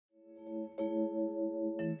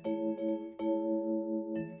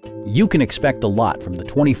You can expect a lot from the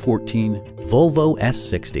 2014 Volvo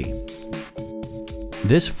S60.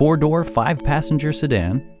 This four-door, five-passenger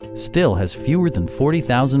sedan still has fewer than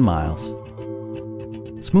 40,000 miles.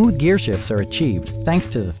 Smooth gear shifts are achieved thanks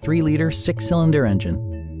to the 3-liter six-cylinder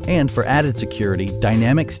engine. And for added security,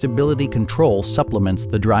 dynamic stability control supplements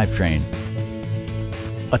the drivetrain.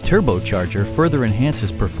 A turbocharger further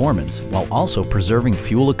enhances performance while also preserving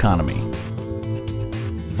fuel economy.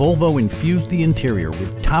 Volvo infused the interior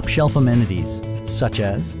with top-shelf amenities such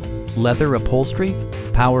as leather upholstery,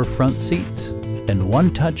 power front seats, and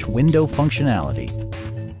one-touch window functionality.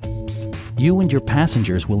 You and your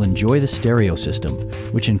passengers will enjoy the stereo system,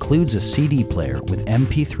 which includes a CD player with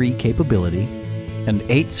MP3 capability and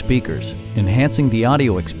 8 speakers, enhancing the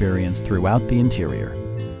audio experience throughout the interior.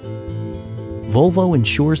 Volvo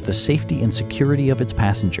ensures the safety and security of its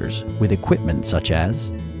passengers with equipment such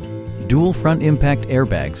as dual front impact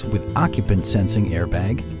airbags with occupant sensing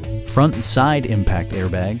airbag, front and side impact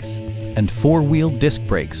airbags, and 4-wheel disc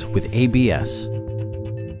brakes with ABS.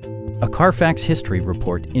 A Carfax history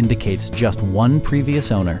report indicates just one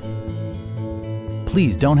previous owner.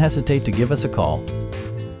 Please don't hesitate to give us a call.